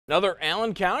Another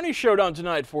Allen County showdown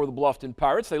tonight for the Bluffton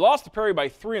Pirates. They lost to Perry by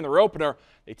 3 in their opener.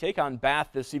 They take on Bath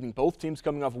this evening. Both teams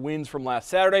coming off wins from last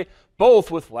Saturday,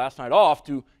 both with last night off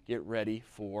to get ready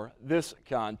for this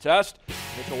contest.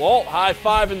 Mitchell Walt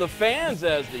high-fiving the fans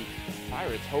as the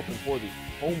Pirates hoping for the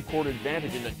home court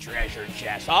advantage in the treasure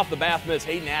chest. Off the Bath miss,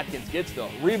 Hayden Atkins gets the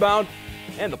rebound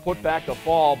and the putback to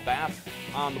fall. Bath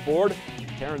on the board.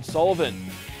 Terrence Sullivan.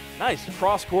 Nice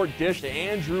cross-court dish to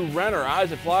Andrew Renner.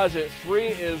 Eyes it flies at 3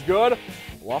 is good.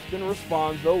 Bluffton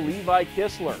responds though. Levi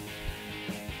Kistler.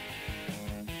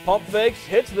 Pump fakes,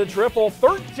 hits the triple.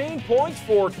 13 points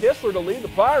for Kistler to lead the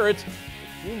Pirates.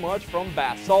 Too much from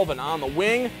Bath. Sullivan on the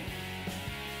wing.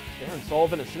 Terrence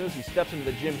Sullivan, as soon as he steps into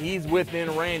the gym, he's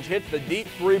within range. Hits the deep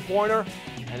three-pointer.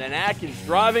 And then Atkins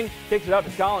driving, kicks it out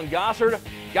to Colin Gossard.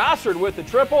 Gossard with the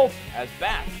triple as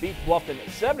Bath beats Bluffton at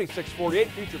 76-48.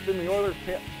 Future Finley Oilers,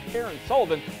 Terrence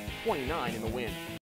Sullivan, 29 in the win.